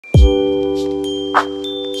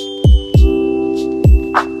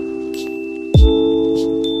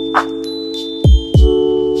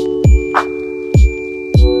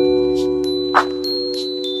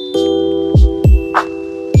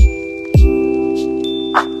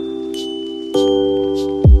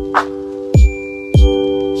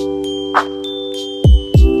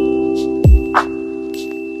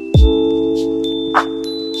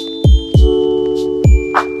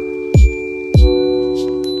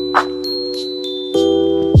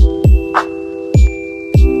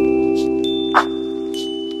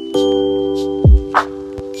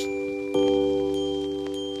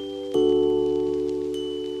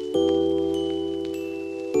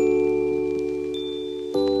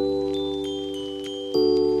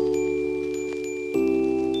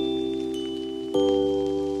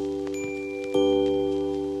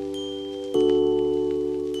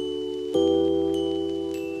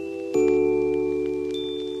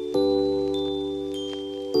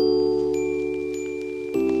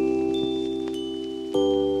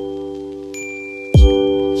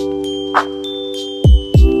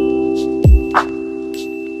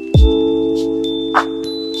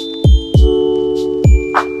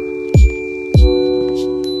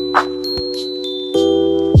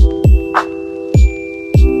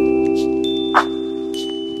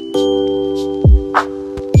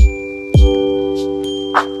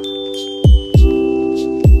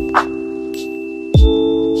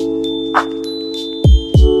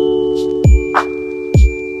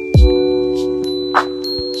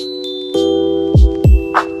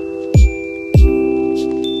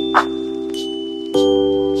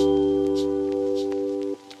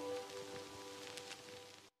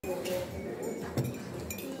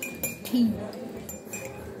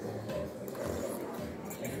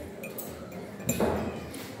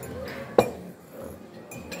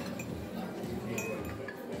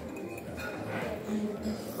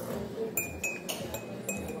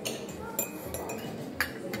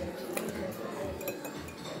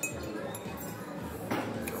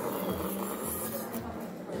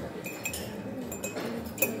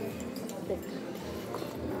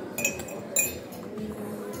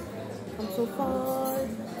so far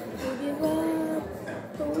to give up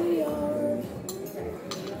who we are.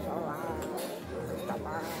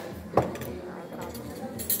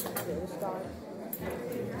 Stop.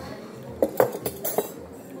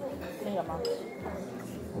 Think about it.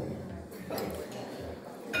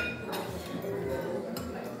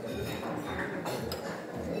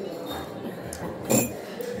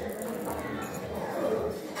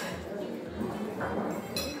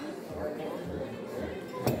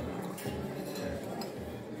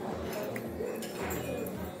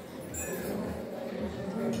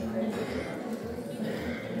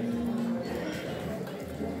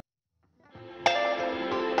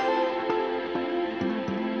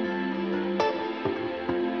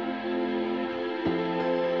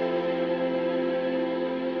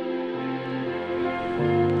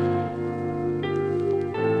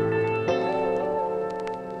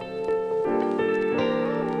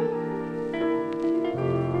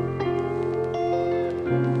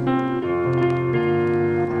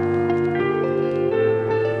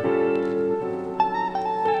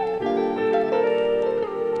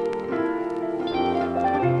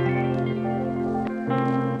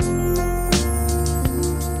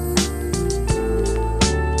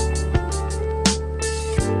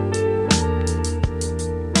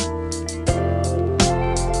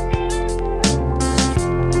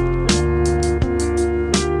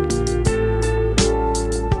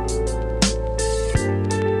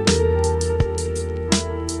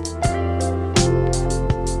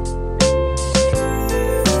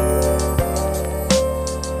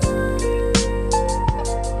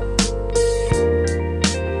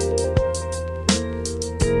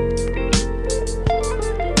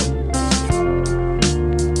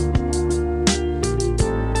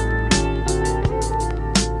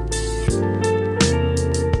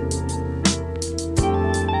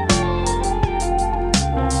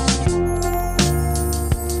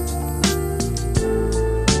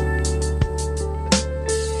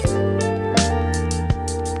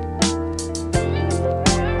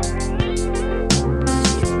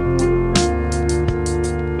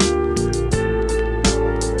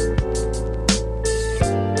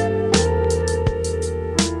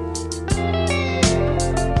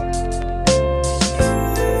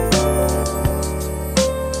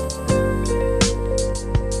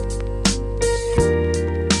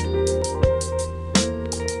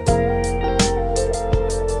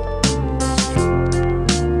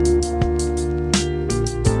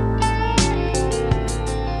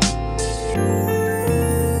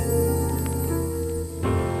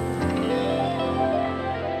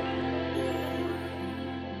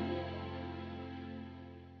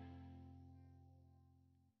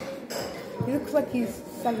 He looks like he's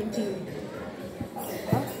 17.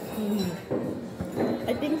 Huh?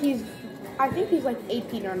 I think he's like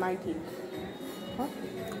 18 or 19. Huh?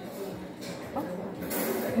 Huh?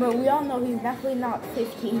 But we all know he's definitely not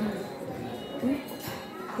 15.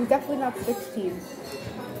 He's definitely not 16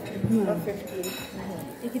 or 15.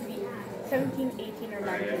 He could be 17, 18, or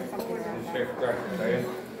 19, something like that.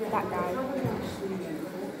 That guy.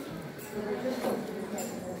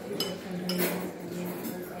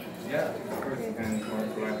 Yeah, and more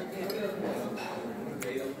black.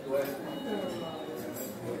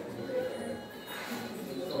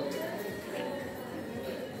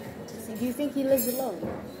 So do you think he lives alone?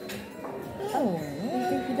 Oh, do you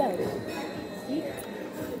think he does?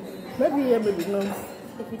 Maybe, yeah, maybe no.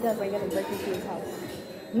 If he does, I'm gonna break into his house.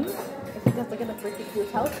 If he does, I'm gonna break into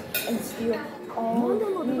his house and steal all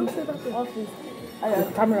don't say that. of his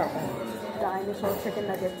Camera. dinosaur chicken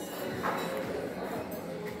nuggets.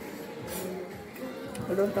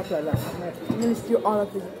 I don't talk like that. I'm gonna steal all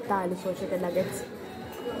of his dinosaur chicken nuggets.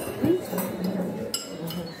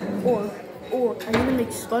 Or I'm gonna make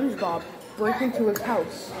SpongeBob break into his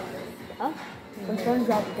house. Huh? When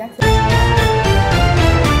SpongeBob gets it.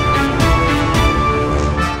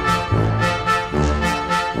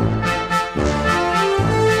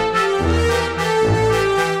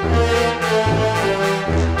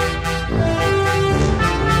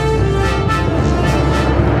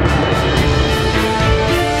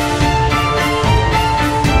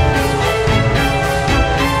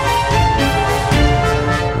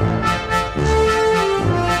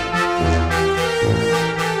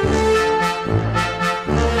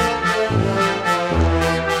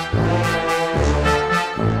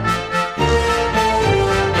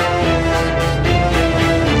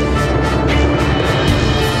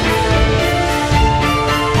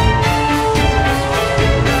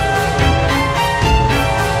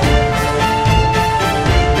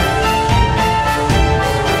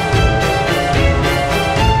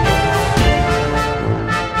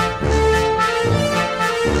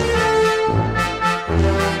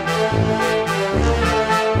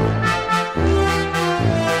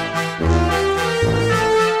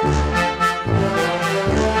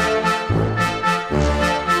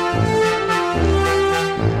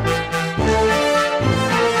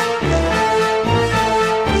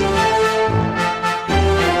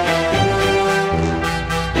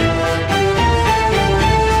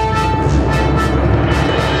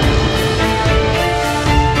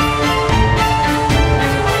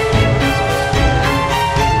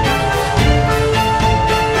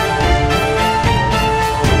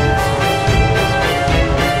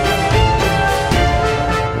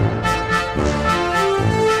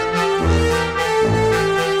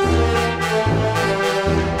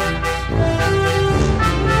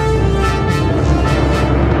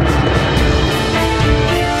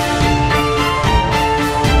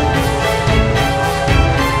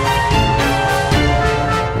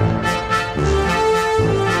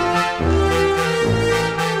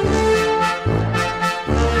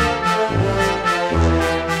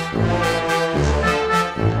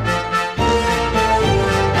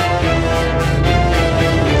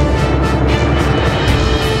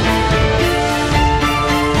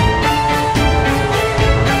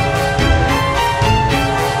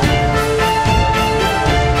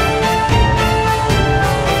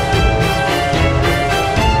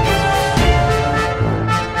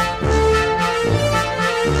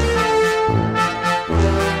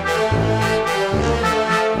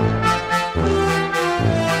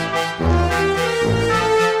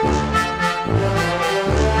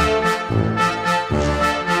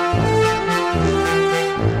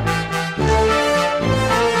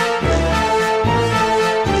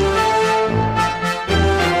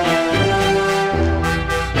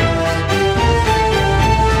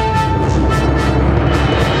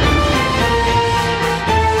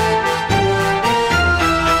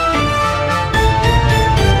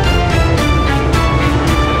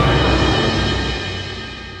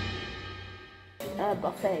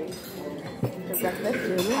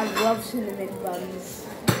 Really? I love cinnamon buns.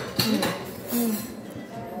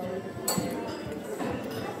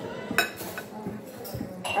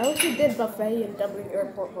 I also did buffet in Dublin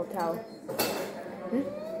Airport Hotel.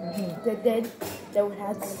 They did. They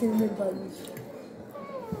had cinnamon buns.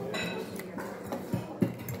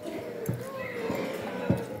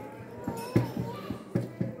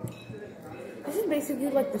 This is basically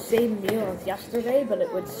like the same meal as yesterday, but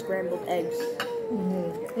it with scrambled eggs.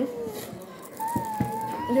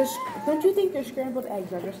 Don't you think their scrambled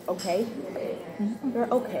eggs are just okay? They're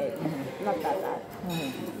okay. Not that bad.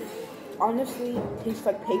 Honestly, tastes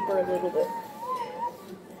like paper a little bit.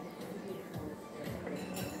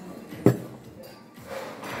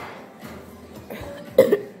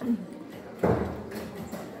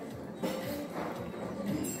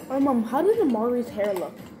 Mom, how did Amari's hair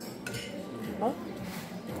look? Huh?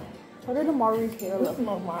 How did Amari's hair This look? is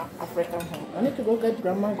not my African home. I need to go get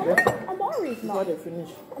grandma's dress Amari's before not. they finish.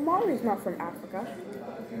 Amari's not from Africa.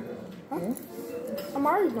 Huh?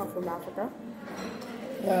 Amari's not from Africa.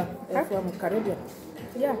 Yeah, they're from Caribbean.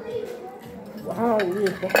 Yeah. Well, how are you?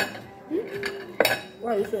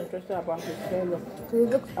 Why are you so interested about his hair look? Because he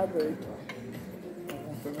looks ugly.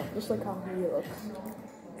 Just like how he looks.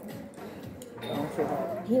 I don't see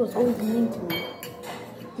that. He was always mean to me.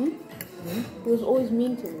 He was always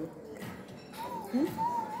mean to me.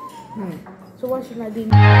 So why shouldn't I be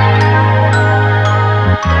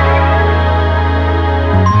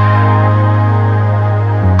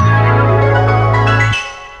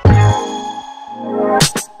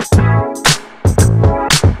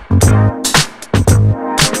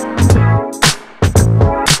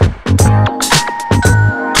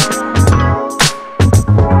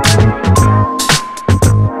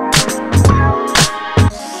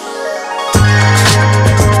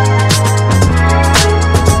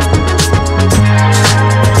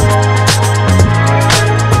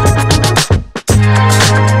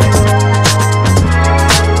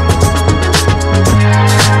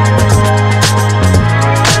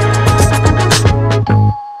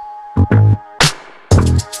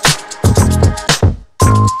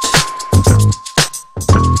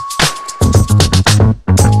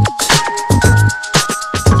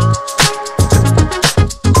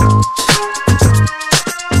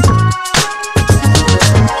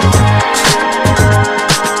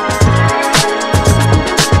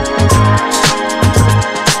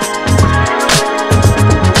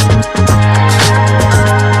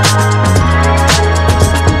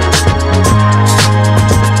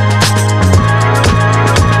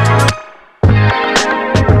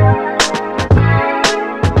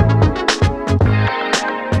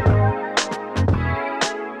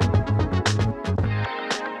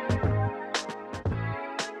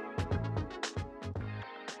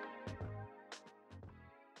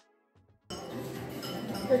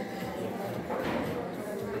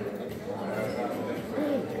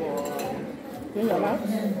In your mouth?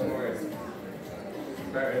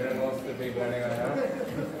 Better than most of the people anyway, huh?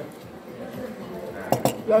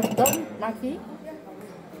 You're done, Maki?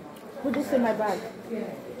 Put this in my bag.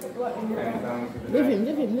 Leave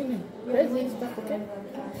him. Where's his stuff, okay?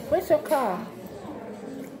 Where's your car?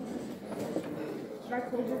 Should I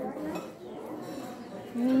close it right now?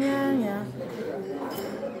 Yeah.